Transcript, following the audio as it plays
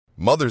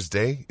Mother's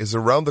Day is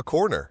around the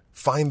corner.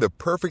 Find the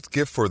perfect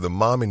gift for the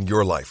mom in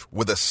your life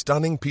with a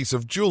stunning piece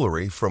of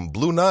jewelry from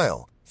Blue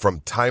Nile.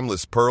 From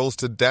timeless pearls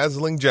to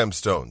dazzling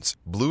gemstones,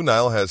 Blue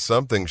Nile has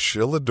something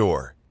she'll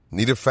adore.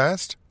 Need it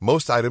fast?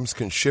 Most items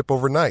can ship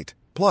overnight.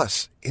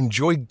 Plus,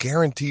 enjoy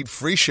guaranteed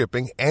free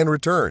shipping and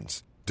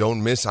returns.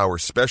 Don't miss our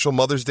special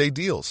Mother's Day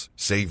deals.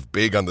 Save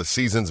big on the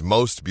season's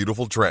most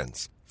beautiful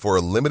trends. For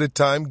a limited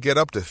time, get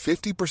up to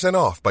 50%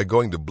 off by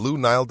going to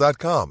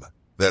BlueNile.com.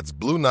 That's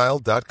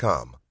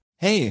BlueNile.com.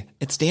 Hey,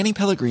 it's Danny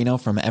Pellegrino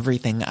from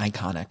Everything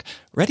Iconic.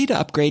 Ready to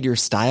upgrade your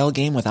style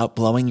game without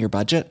blowing your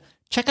budget?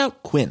 Check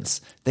out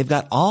Quince. They've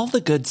got all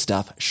the good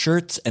stuff,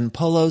 shirts and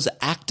polos,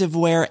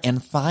 activewear,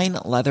 and fine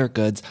leather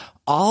goods,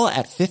 all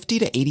at 50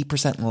 to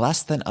 80%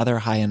 less than other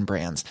high-end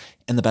brands.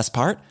 And the best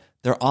part?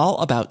 They're all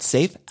about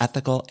safe,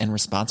 ethical, and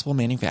responsible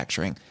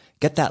manufacturing.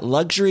 Get that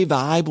luxury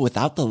vibe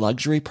without the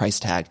luxury price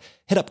tag.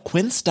 Hit up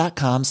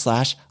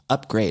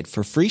quince.com/upgrade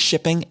for free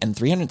shipping and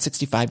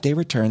 365-day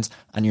returns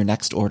on your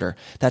next order.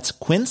 That's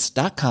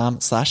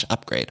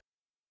quince.com/upgrade.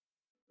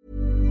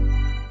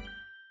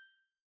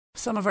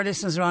 Some of our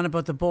listeners are on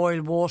about the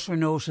boil water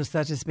notice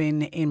that has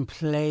been in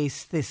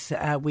place this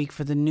week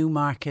for the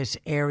Newmarket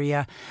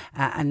area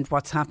and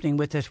what's happening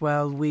with it.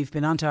 Well, we've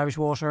been on to Irish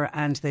Water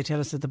and they tell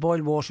us that the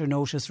boil water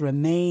notice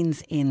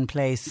remains in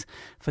place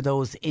for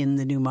those in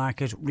the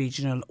Newmarket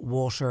regional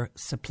water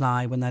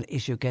supply. When that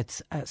issue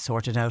gets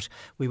sorted out,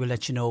 we will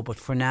let you know. But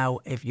for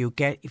now, if you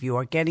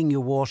are getting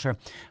your water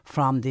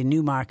from the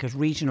Newmarket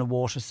regional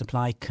water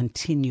supply,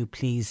 continue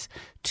please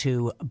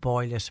to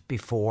boil it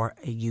before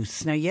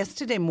use. Now,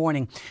 yesterday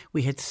morning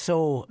we had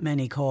so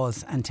many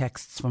calls and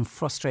texts from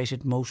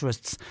frustrated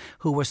motorists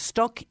who were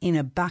stuck in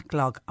a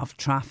backlog of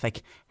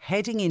traffic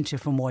heading into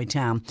Fermoy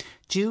Town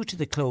due to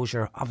the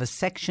closure of a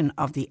section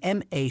of the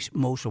M8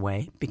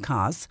 motorway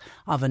because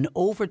of an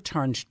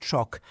overturned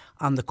truck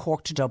on the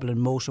Cork to Dublin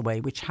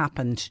motorway, which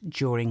happened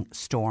during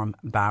Storm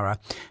Barra.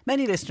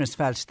 Many listeners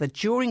felt that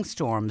during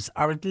storms,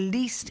 or at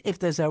least if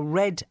there's a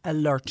red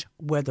alert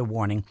weather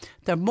warning,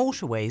 their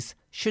motorways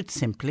should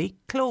simply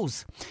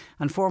close.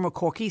 And former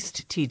Cork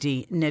East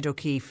TD Ned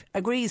O'Keefe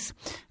agrees,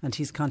 and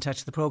he's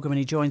contacted the programme and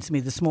he joins me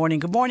this morning.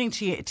 Good morning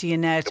to you,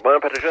 Ned. Good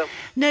morning, Patricia.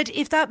 Ned,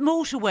 if that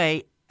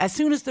motorway, as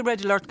soon as the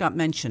red alert got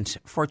mentioned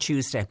for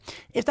Tuesday,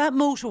 if that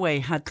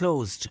motorway had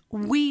closed,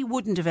 we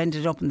wouldn't have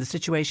ended up in the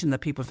situation that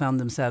people found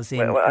themselves in,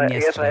 yesterday.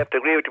 Yes, I have to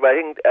agree with you. I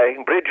think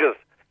bridges,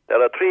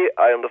 there are three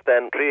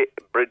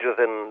bridges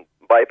in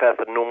bypass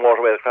and new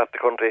motorways across the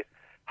country,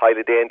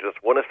 highly dangerous.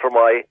 One is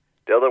Fermoy,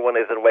 the other one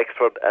is in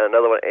Wexford, and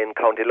another one in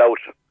County Louth.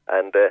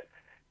 And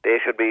they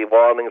should be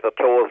warnings are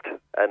closed,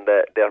 and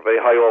they're very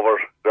high over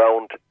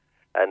ground,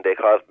 and they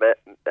have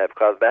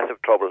caused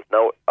massive trouble.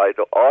 Now,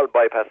 all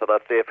bypasses are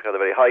not safe because they're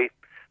very high.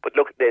 But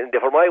look, in the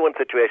Fermoy one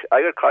situation,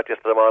 I got caught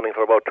yesterday morning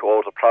for about 2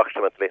 hours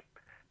approximately.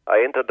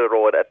 I entered the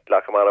road at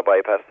Loughamara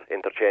bypass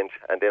interchange,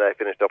 and then I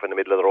finished up in the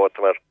middle of the road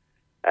somewhere,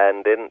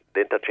 and then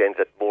the interchange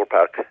at Moore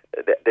Park.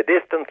 The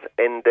distance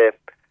in the...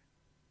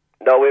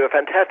 Now, we have a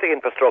fantastic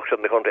infrastructure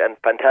in the country and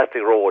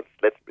fantastic roads.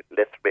 Let's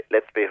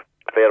be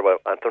fair about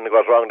it. And something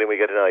goes wrong, then we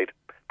get denied.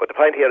 But the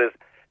point here is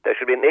there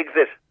should be an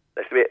exit.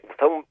 There should be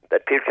some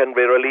that people can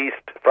be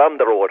released from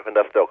the road when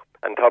they're stuck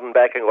and turn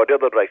back and go the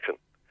other direction.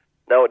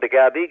 Now, the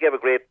Gardaí gave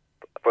a great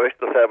first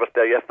service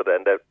there yesterday,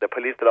 and the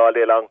police did all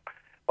day long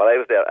while I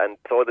was there,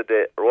 and so did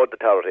the road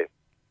authority.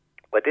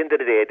 But at the end of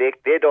the day,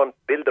 they don't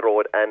build the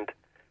road, and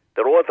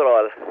the roads are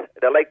all,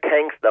 they're like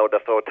tanks now,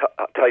 they're so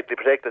tightly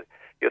protected.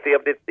 You see,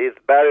 these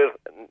barriers,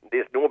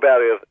 these new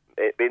barriers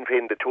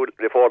between the four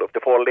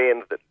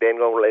lanes, the lane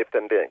going left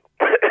and the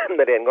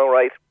lane going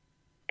right.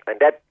 And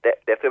that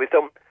there should be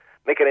some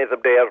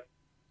mechanism there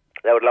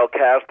that would allow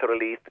cars to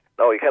release.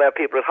 Now, you can have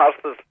people with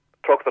horses,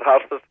 trucks with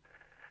horses,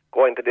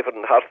 going to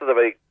different horses are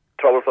very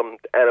troublesome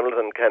animals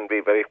and can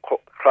be very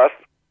cross.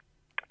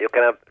 You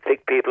can have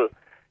sick people,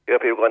 you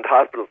have people going to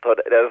hospital, so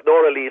there's no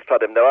release for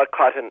them. They're all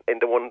caught in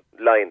the one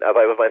line, as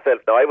I was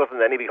myself. Now, I wasn't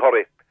in any big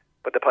hurry.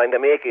 But the point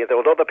I'm making is there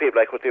was other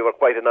people I could see were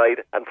quite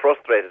annoyed and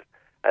frustrated,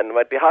 and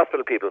might be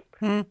hospital people.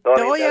 So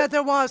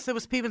there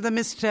was people that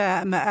missed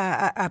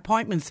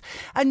appointments.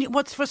 And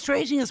what's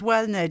frustrating as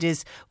well, Ned,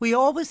 is we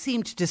always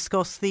seem to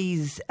discuss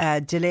these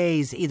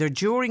delays either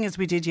during, as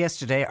we did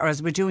yesterday, or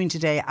as we're doing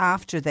today,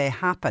 after they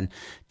happen.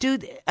 Do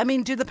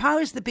the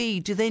powers that be,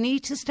 do they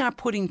need to start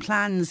putting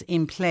plans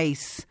in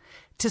place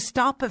to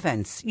stop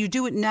events? You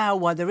do it now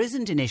while there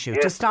isn't an issue,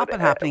 to stop it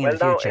happening in the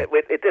future.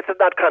 This is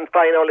not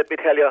confined, let me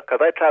tell you,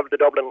 because I travel to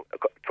Dublin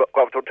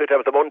 3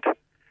 times a month,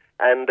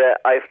 and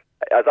I've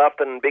as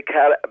often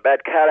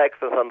bad car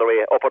accidents on the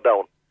way up or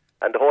down,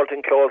 and the whole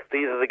thing closed,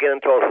 seizes again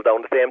and closes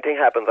down. The same thing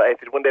happens. I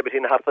did one day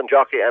between Hassan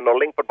Jockey and our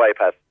Linkford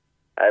bypass,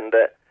 and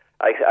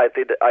I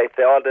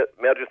say all the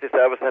emergency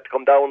services had to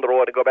come down the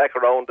road and go back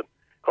around and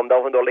come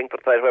down from the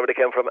Linkford side, wherever they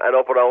came from, and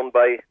up around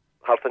by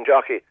Hassan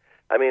Jockey.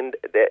 I mean,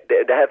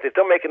 there has to be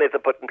some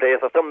mechanism put in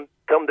place, or some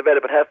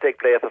development has to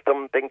take place, or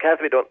something has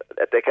to be done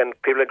that people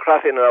can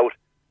cross in and out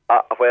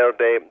where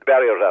the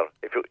barriers are.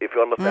 If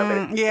you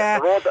understand me. Yeah.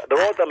 The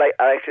roads are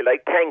actually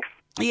like tanks.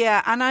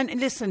 Yeah, and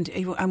listen,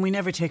 and we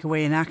never take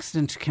away an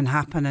accident can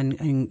happen, and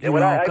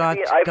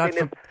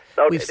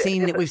we've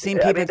seen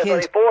people killed. There's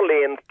only 4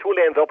 lanes, 2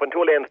 lanes up and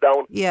 2 lanes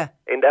down. Yeah,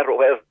 in that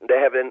road, they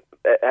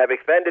have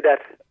expanded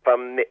that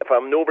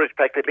from Newbridge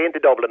practically into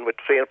Dublin with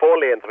 3 and 4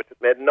 lanes, which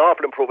made an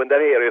awful improvement in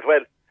that area as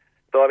well.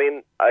 So I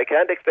mean, I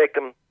can't expect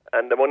them,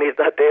 and the money is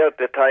not there at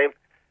the time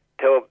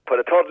to put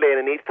a 3rd lane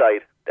in each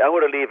side. That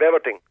would relieve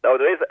everything. Now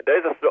there's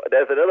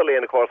another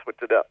lane, of course, which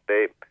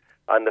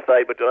on the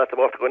side, but you're not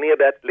supposed to go near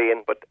that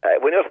lane. But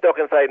when you're stuck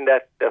inside in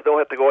that, there's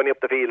nowhere to go any up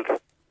the fields.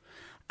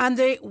 And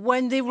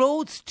when the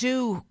roads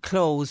do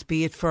close,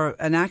 be it for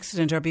an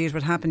accident or be it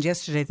what happened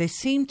yesterday, they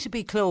seem to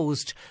be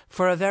closed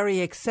for a very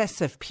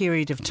excessive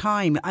period of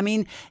time. I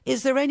mean,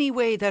 is there any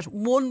way that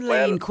one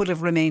lane could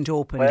have remained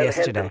open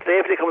yesterday? Well,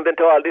 safety comes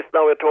into all this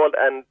now, we're told,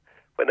 and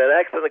when an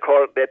accident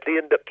occurs, they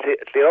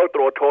clear out the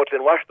road totally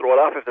and wash the road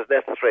off if it's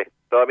necessary.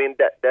 So, I mean,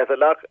 there's a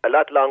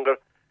lot longer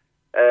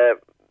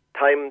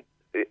time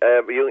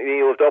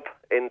used up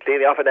in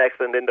cleaning off an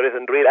accident than there is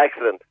in the real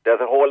accident.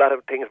 There's a whole lot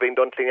of things being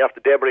done, cleaning off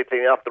the debris,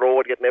 cleaning off the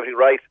road, getting everything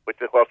right, which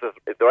of course is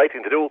the right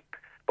thing to do.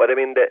 But I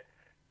mean,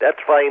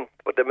 that's fine.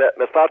 But the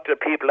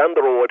misfortunate people on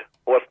the road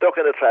who are stuck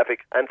in the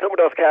traffic, and some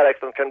of those car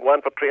accidents can go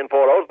on for 3 and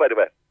 4 hours, by the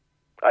way.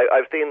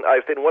 I've seen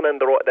one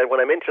on the road, that one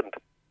I mentioned,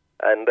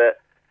 and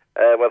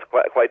was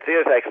quite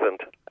serious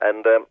accident,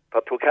 and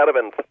for 2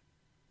 caravans,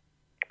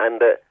 and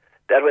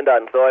that went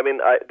on. So I mean,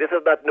 this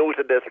is not news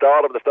to the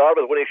Storm. The Storm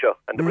is one issue,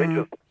 and the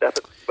bridges.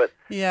 But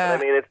yeah, I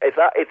mean,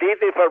 it's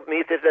easy for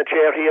me sitting in a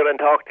chair here and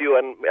talk to you,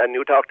 and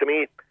you talk to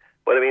me.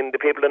 But I mean,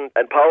 the people in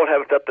power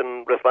have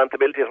certain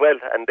responsibility as well,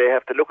 and they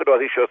have to look at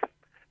those issues.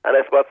 And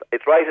I suppose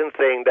it's right in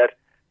saying that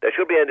there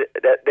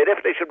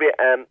definitely should be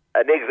an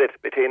exit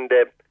between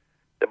the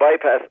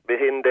bypass,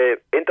 between the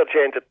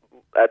interchange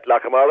at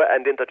Loughamara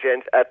and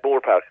interchange at Moore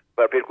Park,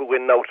 where people go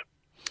in and out.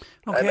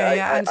 Okay,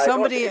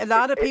 a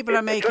lot of people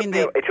are making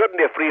it shouldn't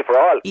be a free for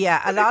all.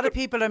 Yeah, a lot of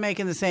people are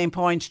making the same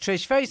point.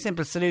 Trish, very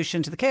simple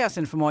solution to the chaos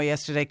in Fermoy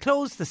yesterday.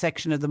 Close the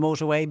section of the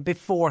motorway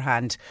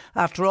beforehand.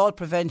 After all,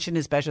 prevention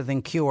is better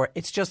than cure.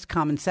 It's just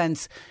common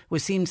sense,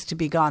 which seems to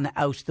be gone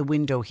out the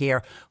window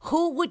here.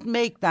 Who would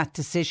make that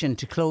decision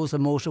to close a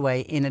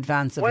motorway in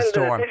advance of a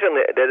storm? The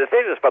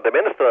decision is for the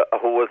Minister,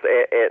 who was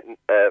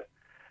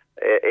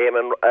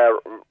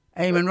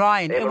Eamon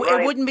Ryan.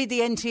 It wouldn't be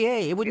the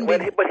NTA. It wouldn't be.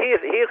 But he's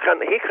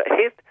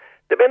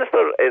the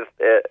minister is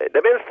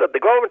the minister. The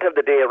government of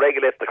the day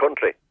regulates the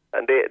country,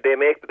 and they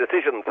make the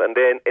decisions, and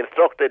they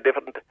instruct the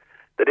different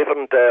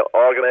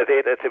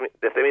organisations,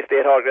 the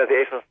semi-state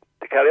organisations,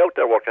 to carry out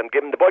their work and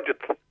give them the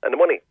budgets and the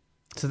money.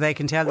 So they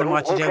can tell them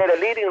what to do. Who played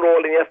a leading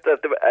role in yesterday,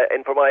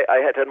 and for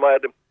I had to admire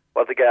them,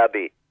 was the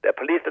Gardaí. They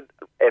policed it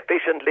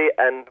efficiently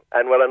and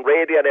were on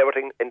radio and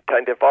everything in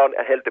trying to inform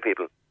and help the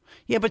people.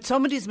 Yeah, but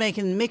Mick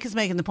is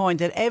making the point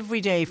that every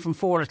day from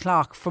 4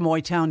 o'clock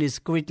Fermoy town is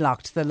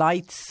gridlocked. The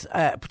lights,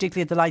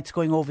 particularly the lights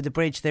going over the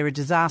bridge, they're a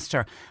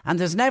disaster. And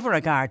there's never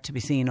a guard to be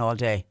seen all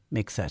day,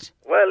 Mick said.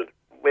 Well,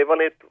 we've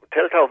only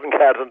 10,000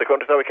 guards in the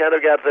country, so we can't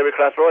have guards every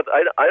crossroads.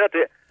 I'm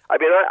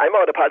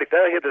out of politics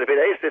now here to the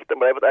VA system,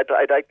 but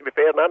I'd like to be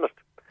fair and honest.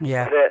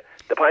 Yeah.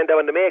 The point I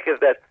want to make is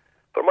that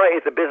Fermoy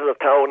is a business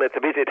town, it's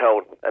a busy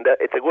town, and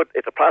it's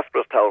a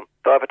prosperous town.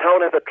 So if a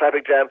town has a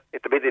traffic jam,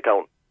 it's a busy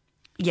town.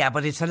 Yeah,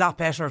 but it's a lot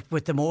better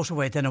with the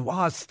motorway than it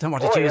used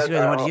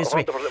to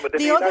be.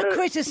 The other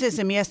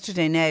criticism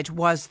yesterday, Ned,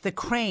 was the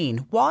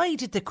crane. Why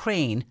did the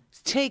crane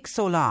take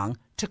so long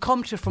to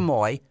come to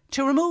Fermoy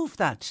to remove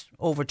that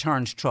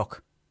overturned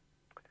truck?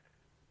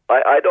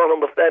 I don't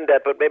understand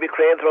that, but maybe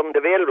cranes weren't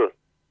available.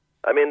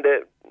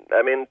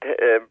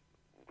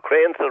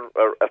 Cranes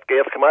are a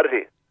scarce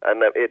commodity.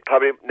 And it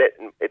probably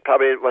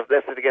was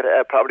necessary to get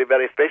a probably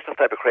very special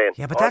type of crane.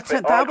 Yeah, but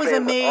that was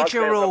a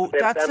major route.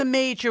 That's a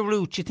major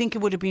route. You think it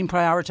would have been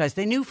prioritised?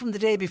 They knew from the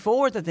day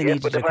before that they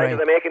needed a crane.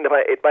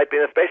 It might be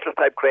a special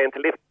type crane to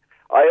lift.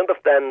 I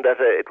understand that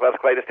it was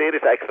quite a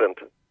serious accident.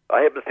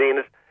 I haven't seen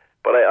it,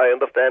 but I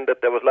understand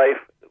that there was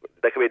life.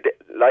 There could be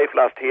life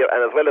lost here,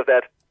 and as well as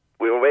that,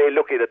 we were very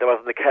lucky that there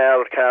wasn't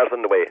cars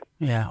on the way.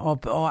 Yeah.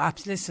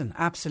 Listen,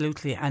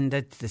 absolutely, and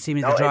that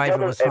seemingly the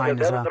driver was fine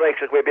as well.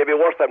 Direction, it may be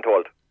worse, I'm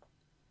told.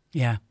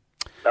 Yeah.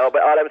 No,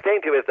 but all I'm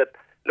saying to you is that,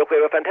 look, we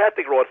have a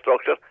fantastic road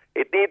structure.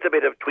 It needs a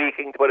bit of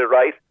tweaking to put it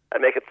right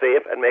and make it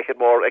safe and make it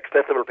more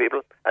accessible to people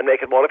and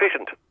make it more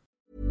efficient.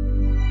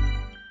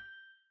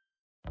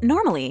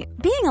 Normally,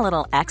 being a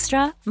little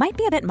extra might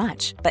be a bit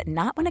much, but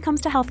not when it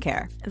comes to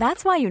healthcare.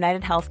 That's why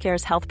United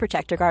Healthcare's Health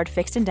Protector Guard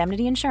fixed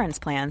indemnity insurance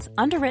plans,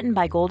 underwritten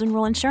by Golden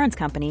Rule Insurance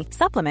Company,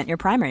 supplement your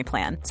primary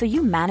plan so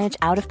you manage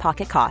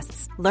out-of-pocket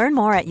costs. Learn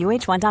more at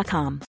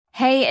uh1.com.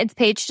 Hey, it's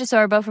Paige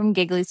DeSorbo from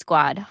Giggly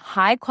Squad.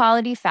 High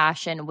quality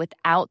fashion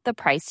without the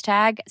price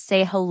tag.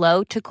 Say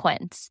hello to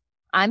Quince.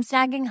 I'm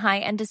snagging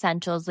high-end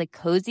essentials like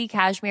cozy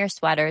cashmere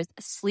sweaters,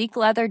 sleek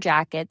leather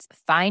jackets,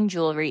 fine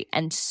jewelry,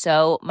 and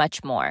so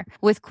much more.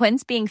 With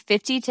Quince being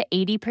 50 to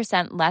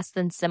 80% less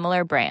than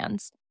similar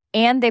brands.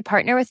 And they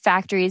partner with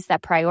factories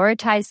that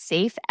prioritize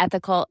safe,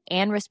 ethical,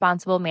 and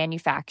responsible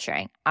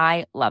manufacturing.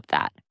 I love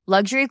that.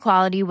 Luxury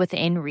quality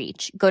within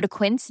reach. Go to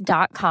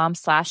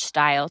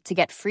quince.com/style to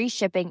get free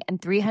shipping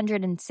and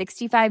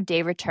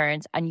 365-day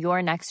returns on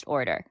your next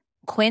order.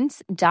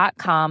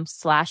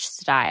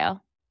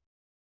 Quince.com/style.